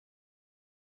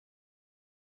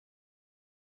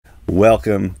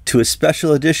Welcome to a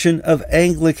special edition of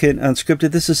Anglican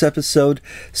Unscripted. This is episode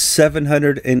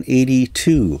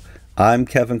 782. I'm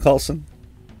Kevin Coulson.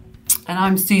 And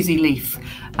I'm Susie Leaf,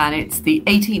 and it's the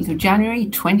 18th of January,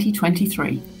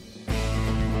 2023.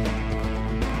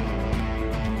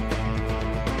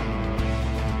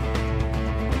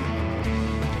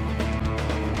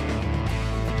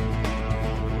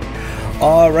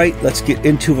 All right, let's get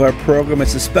into our program.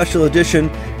 It's a special edition,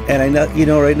 and I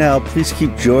know, right now, please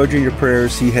keep George in your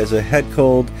prayers. He has a head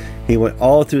cold. He went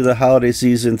all through the holiday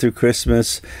season, through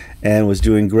Christmas, and was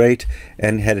doing great,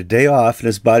 and had a day off, and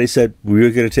his body said, we were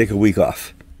going to take a week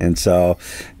off. And so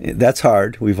that's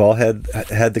hard. We've all had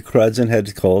the cruds and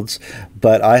head colds,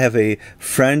 but I have a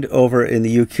friend over in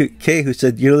the UK who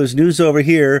said, there's news over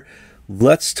here.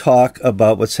 Let's talk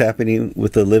about what's happening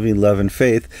with the Living Love and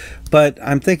Faith. But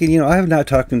I'm thinking, I have not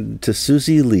talked to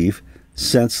Susie Leaf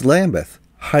since Lambeth.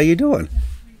 How you doing?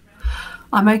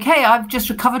 I'm okay. I've just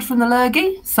recovered from the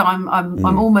lurgy, so I'm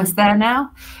almost there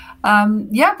now.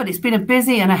 But it's been a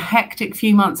busy and a hectic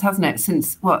few months, hasn't it?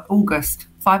 Since August,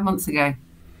 5 months ago.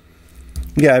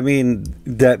 Yeah,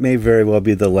 that may very well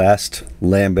be the last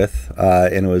Lambeth,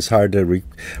 and it was hard to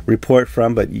report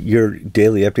from, but your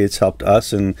daily updates helped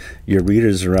us and your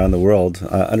readers around the world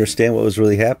understand what was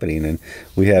really happening. And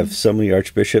we have so many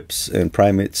archbishops and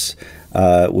primates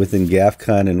within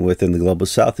GAFCON and within the Global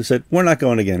South who said, we're not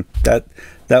going again. That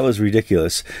was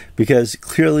ridiculous, because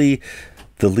clearly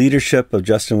the leadership of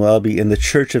Justin Welby in the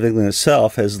Church of England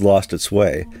itself has lost its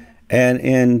way. And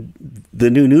in the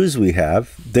new news we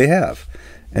have, they have.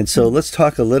 And so let's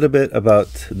talk a little bit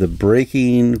about the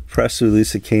breaking press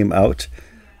release that came out.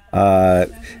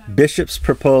 Bishops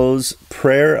propose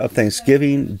prayer of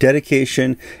thanksgiving,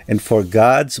 dedication, and for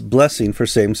God's blessing for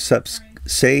same-sex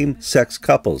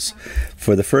couples.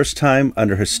 For the first time,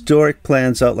 under historic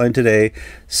plans outlined today,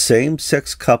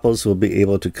 same-sex couples will be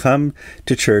able to come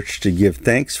to church to give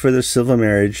thanks for their civil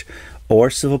marriage or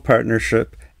civil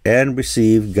partnership and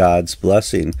receive God's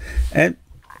blessing. And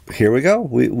here we go.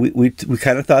 We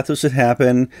kind of thought this would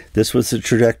happen. This was the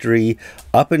trajectory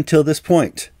up until this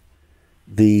point.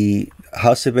 The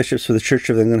House of Bishops for the Church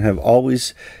of England have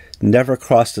always never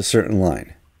crossed a certain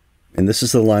line. And this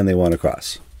is the line they want to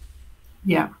cross.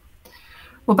 Yeah.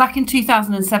 Well, back in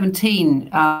 2017,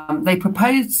 they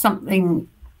proposed something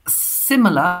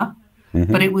similar,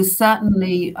 but it was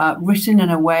certainly written in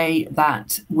a way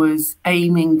that was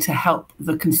aiming to help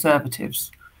the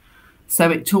Conservatives. So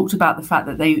it talked about the fact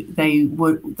that they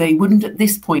wouldn't at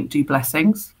this point do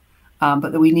blessings,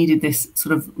 but that we needed this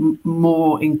sort of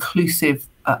more inclusive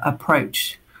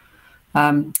approach.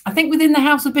 I think within the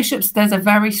House of Bishops, there's a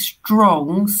very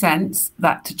strong sense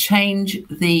that to change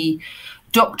the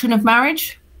doctrine of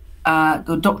marriage,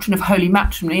 the doctrine of holy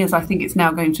matrimony, as I think it's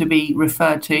now going to be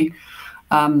referred to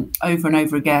over and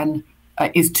over again,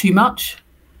 is too much.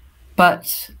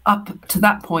 But up to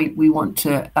that point, we want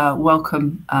to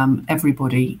welcome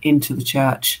everybody into the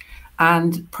church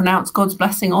and pronounce God's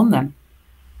blessing on them.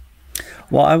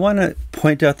 Well, I want to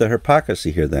point out the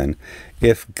hypocrisy here then.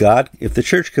 If the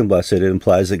church can bless it, it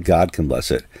implies that God can bless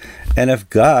it. And if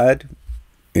God,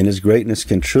 in his greatness,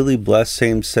 can truly bless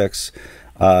same-sex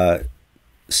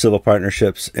civil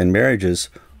partnerships and marriages,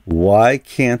 why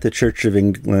can't the Church of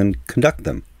England conduct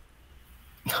them?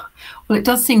 Well, it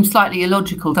does seem slightly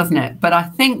illogical, doesn't it? But I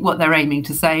think what they're aiming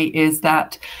to say is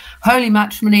that holy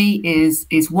matrimony is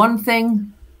one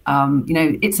thing.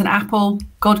 It's an apple.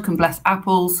 God can bless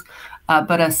apples.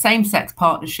 But a same-sex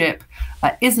partnership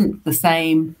isn't the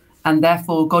same. And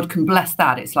therefore, God can bless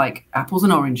that. It's like apples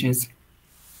and oranges.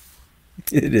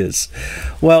 It is.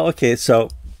 Well, okay, so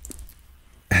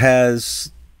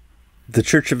has the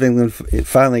Church of England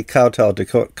finally kowtowed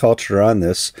to culture on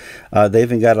this? They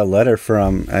even got a letter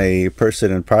from a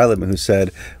person in Parliament who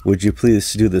said, would you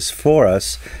please do this for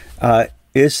us?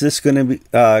 Is this going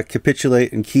to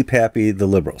capitulate and keep happy the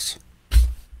Liberals?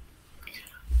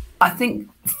 I think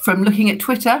from looking at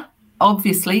Twitter,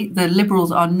 obviously, the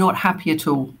Liberals are not happy at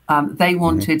all. They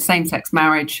wanted same-sex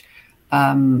marriage,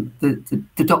 the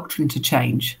doctrine to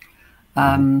change.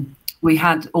 What we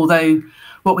had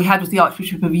was the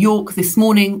Archbishop of York this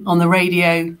morning on the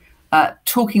radio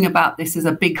talking about this as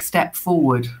a big step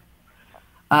forward.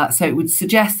 So it would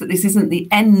suggest that this isn't the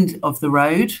end of the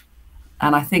road.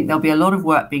 And I think there'll be a lot of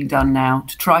work being done now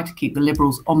to try to keep the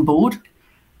Liberals on board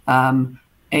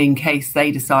in case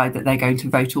they decide that they're going to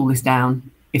vote all this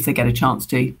down, if they get a chance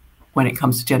to, when it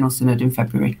comes to General Synod in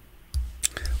February.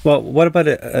 Well, what about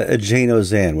a Jane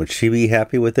Ozanne? Would she be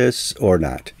happy with this or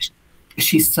not?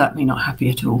 She's certainly not happy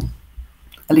at all.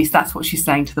 At least that's what she's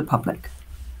saying to the public.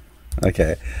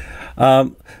 Okay.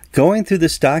 Going through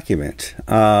this document,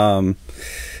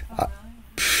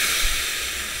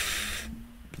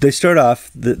 they start off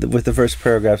with the first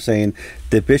paragraph saying,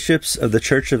 the bishops of the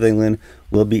Church of England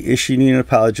will be issuing an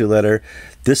apology letter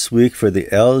this week for the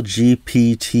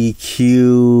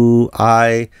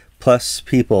LGBTQI plus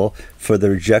people for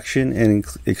the rejection and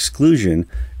exclusion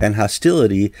and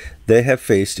hostility they have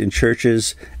faced in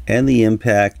churches and the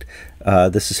impact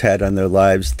this has had on their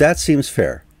lives. That seems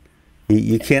fair.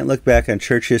 You can't look back on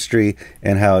church history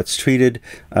and how it's treated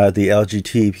the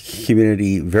LGBT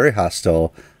community very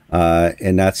hostile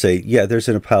and not say, yeah, there's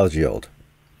an apology owed.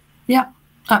 Yeah,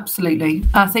 absolutely.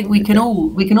 I think we can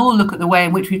all look at the way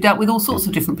in which we've dealt with all sorts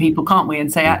of different people, can't we?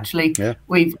 And say, actually,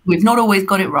 we've not always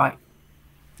got it right.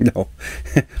 No,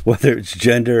 whether it's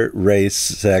gender, race,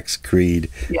 sex, creed,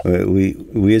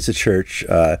 we as a church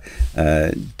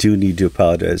do need to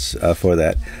apologize for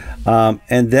that.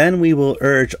 And then we will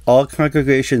urge all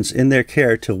congregations in their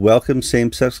care to welcome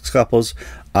same-sex couples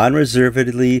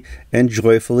unreservedly and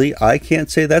joyfully. I can't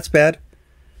say that's bad.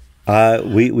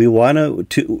 We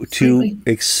want to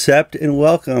accept and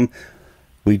welcome.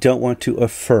 We don't want to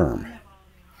affirm.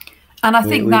 And I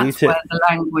think that's where the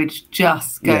language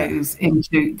just goes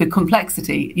into the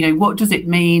complexity. You know, what does it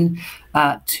mean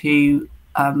to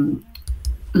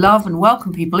love and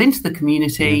welcome people into the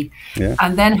community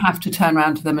and then have to turn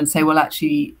around to them and say, well,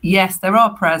 actually, yes, there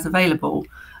are prayers available,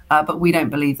 but we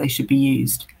don't believe they should be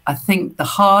used. I think the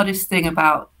hardest thing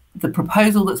about the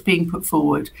proposal that's being put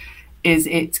forward is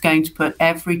it's going to put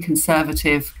every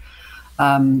conservative,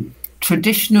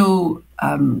 traditional,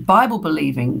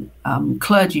 Bible-believing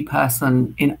clergy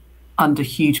person under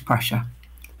huge pressure.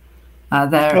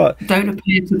 There don't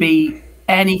appear to be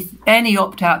any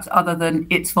opt-outs other than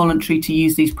it's voluntary to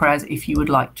use these prayers if you would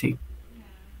like to.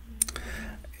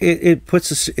 It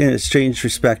puts us in a strange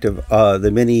perspective.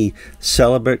 The many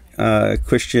celibate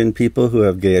Christian people who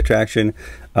have gay attraction,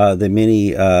 the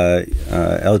many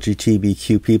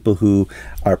LGBTQ people who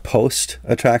are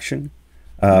post-attraction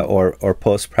or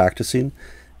post-practicing.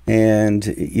 And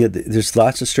there's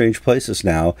lots of strange places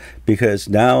now, because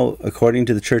now, according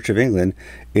to the Church of England,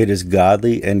 it is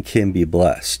godly and can be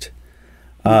blessed.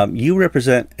 You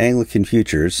represent Anglican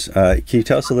Futures. Can you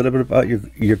tell us a little bit about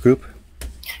your group?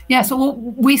 Yeah, so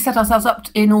we set ourselves up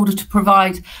in order to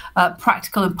provide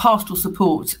practical and pastoral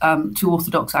support to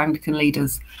Orthodox Anglican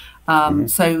leaders.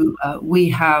 So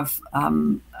we have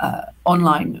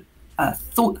online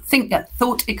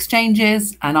thought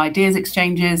exchanges and ideas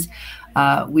exchanges.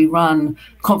 We run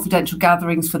confidential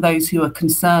gatherings for those who are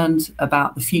concerned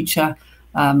about the future,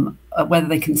 whether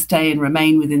they can stay and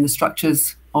remain within the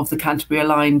structures of the Canterbury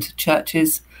aligned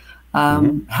churches,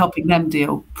 helping them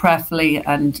deal prayerfully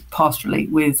and pastorally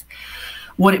with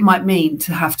what it might mean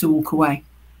to have to walk away.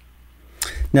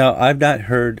 Now, I've not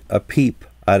heard a peep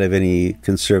out of any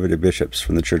conservative bishops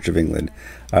from the Church of England.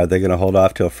 Are they going to hold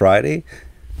off till Friday?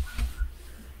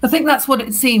 I think that's what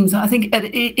it seems. I think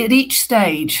at each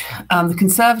stage, the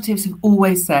Conservatives have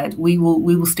always said we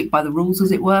will stick by the rules,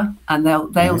 as it were, and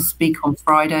they'll speak on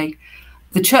Friday.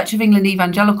 The Church of England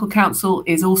Evangelical Council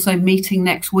is also meeting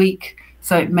next week,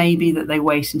 so it may be that they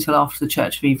wait until after the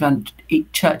Church of England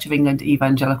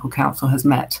Evangelical Council has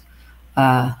met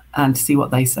and see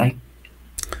what they say.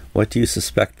 What do you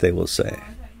suspect they will say?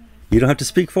 You don't have to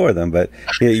speak for them, but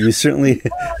you certainly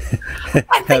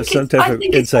have some type of inside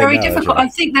knowledge. It's very difficult. I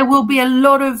think there will be a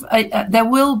lot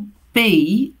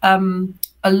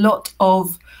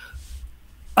of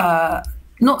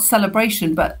not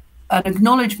celebration, but an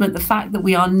acknowledgement, the fact that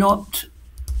we are not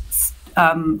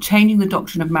changing the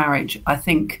doctrine of marriage. I don't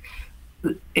think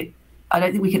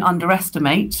we can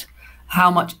underestimate how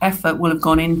much effort will have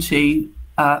gone into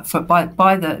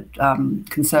by the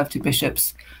Conservative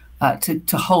bishops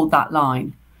to hold that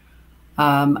line.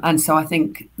 And so I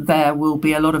think there will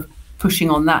be a lot of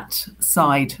pushing on that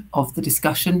side of the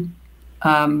discussion,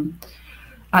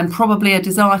 and probably a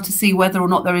desire to see whether or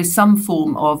not there is some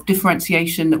form of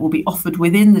differentiation that will be offered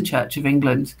within the Church of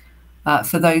England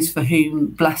for those for whom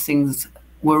blessings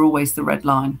were always the red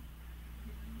line.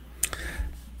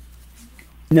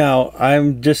 Now,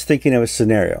 I'm just thinking of a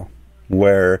scenario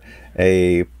where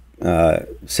a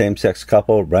same-sex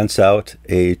couple rents out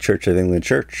a Church of England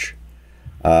church,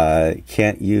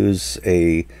 can't use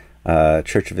a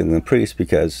Church of England priest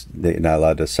because they're not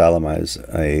allowed to solemnize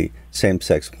a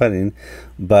same-sex wedding,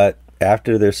 but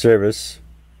after their service,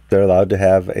 they're allowed to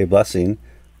have a blessing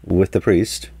with the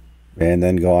priest and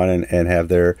then go on and have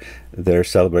their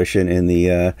celebration in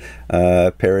the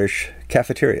parish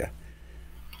cafeteria.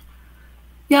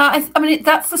 Yeah, I mean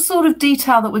that's the sort of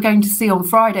detail that we're going to see on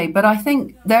Friday. But I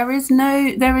think there is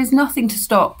nothing to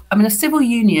stop. I mean, a civil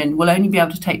union will only be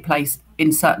able to take place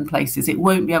in certain places. It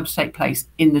won't be able to take place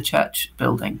in the church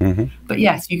building. Mm-hmm. But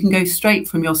yes, you can go straight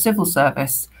from your civil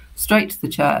service straight to the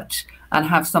church and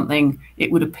have something. It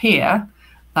would appear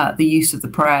the use of the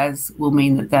prayers will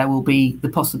mean that there will be the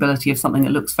possibility of something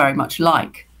that looks very much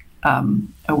like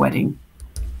a wedding.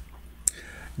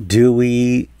 Do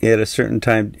we, at a certain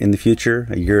time in the future,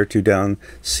 a year or two down,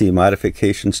 see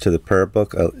modifications to the prayer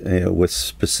book with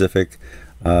specific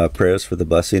prayers for the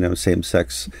blessing of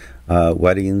same-sex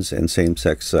weddings and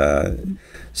same-sex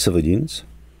civil unions?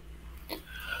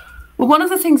 Well, one of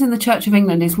the things in the Church of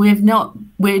England is we're not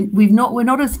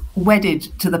as wedded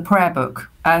to the prayer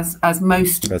book as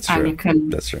most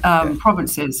Anglican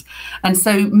provinces, and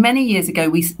so many years ago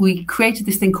we created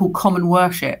this thing called Common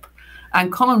Worship. And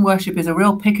common worship is a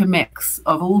real pick and mix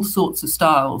of all sorts of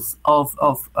styles of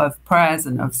prayers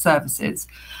and of services.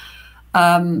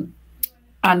 And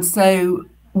so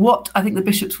what I think the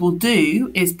bishops will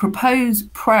do is propose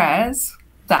prayers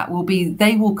that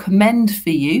they will commend for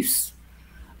use,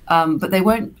 but they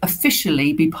won't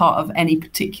officially be part of any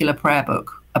particular prayer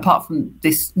book, apart from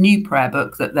this new prayer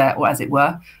book that they're, or as it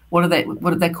were, what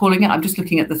are they calling it? I'm just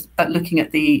looking at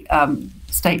the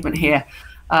statement here.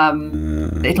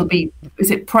 It'll be, is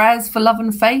it Prayers for Love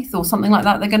and Faith or something like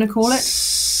that they're going to call it?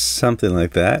 Something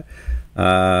like that.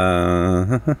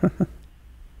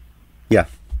 Yeah.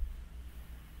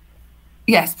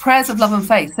 Yes, Prayers of Love and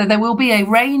Faith. So there will be a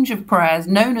range of prayers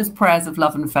known as Prayers of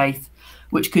Love and Faith,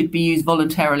 which could be used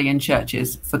voluntarily in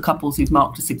churches for couples who've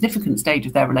marked a significant stage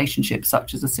of their relationship,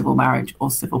 such as a civil marriage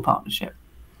or civil partnership.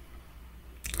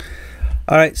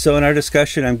 All right, so in our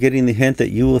discussion, I'm getting the hint that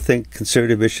you will think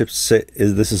conservative bishops say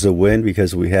this is a win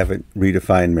because we haven't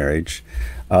redefined marriage.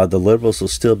 The liberals will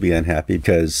still be unhappy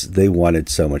because they wanted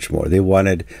so much more. They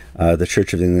wanted the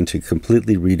Church of England to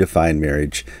completely redefine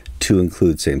marriage to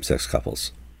include same-sex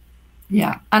couples.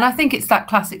 Yeah, and I think it's that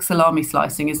classic salami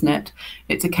slicing, isn't it?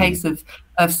 It's a case of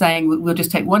saying we'll just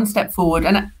take one step forward.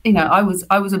 And I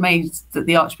was amazed that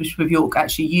the Archbishop of York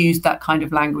actually used that kind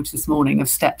of language this morning of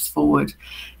steps forward.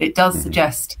 It does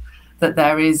suggest that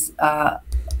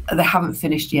they haven't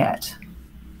finished yet.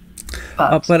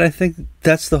 But I think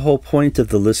that's the whole point of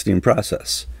the listening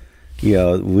process.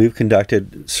 We've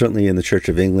conducted, certainly in the Church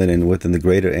of England and within the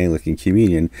greater Anglican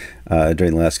Communion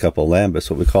during the last couple of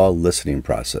Lambeths, what we call a listening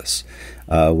process,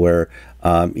 where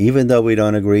even though we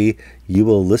don't agree, you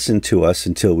will listen to us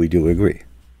until we do agree.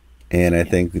 And I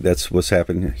think that's what's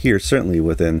happened here, certainly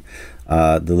within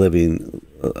the Living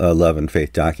Love and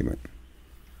Faith document.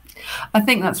 I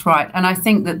think that's right. And I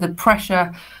think that the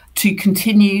pressure to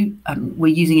continue, we're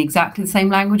using exactly the same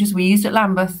language as we used at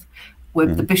Lambeth, where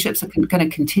the bishops are going to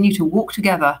continue to walk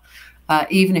together,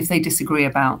 even if they disagree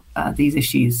about these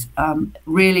issues.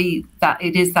 Really, that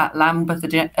it is that Lambeth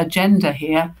agenda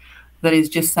here that is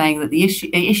just saying that the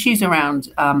issues around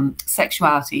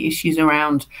sexuality, issues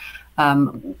around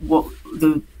what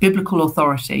the biblical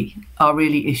authority are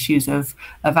really issues of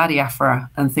adiaphora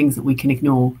and things that we can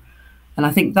ignore. And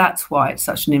I think that's why it's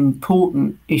such an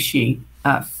important issue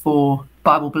for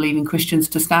Bible-believing Christians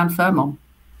to stand firm on.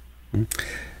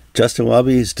 Justin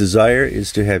Welby's desire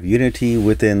is to have unity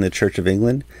within the Church of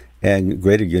England and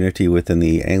greater unity within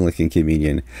the Anglican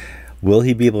Communion. Will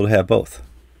he be able to have both?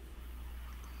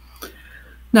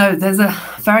 No, there's an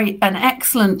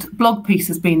excellent blog piece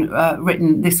has been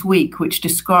written this week, which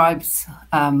describes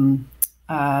the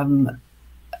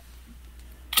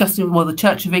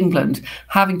Church of England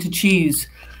having to choose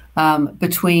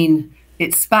between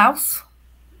its spouse,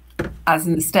 as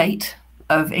in the state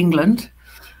of England,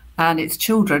 and its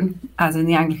children, as in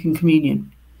the Anglican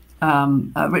Communion,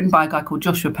 written by a guy called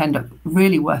Joshua Pendock,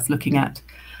 really worth looking at.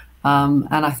 And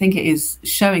I think it is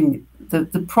showing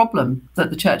the problem that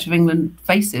the Church of England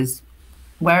faces,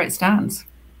 where it stands.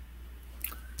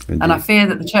 Indeed. And I fear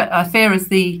that as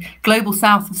the Global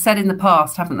South have said in the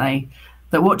past, haven't they,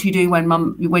 that what do you do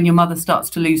when your mother starts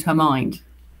to lose her mind?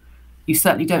 You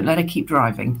certainly don't let her keep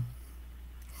driving.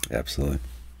 Absolutely.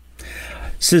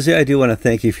 Susie, I do want to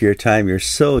thank you for your time. You're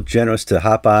so generous to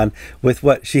hop on with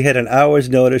what she had an hour's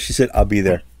notice. She said, "I'll be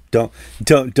there. Don't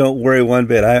worry one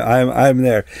bit. I'm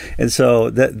there." And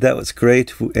so that was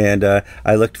great. And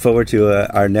I looked forward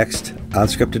to our next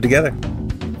Unscripted together.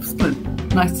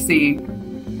 Excellent. Nice to see you.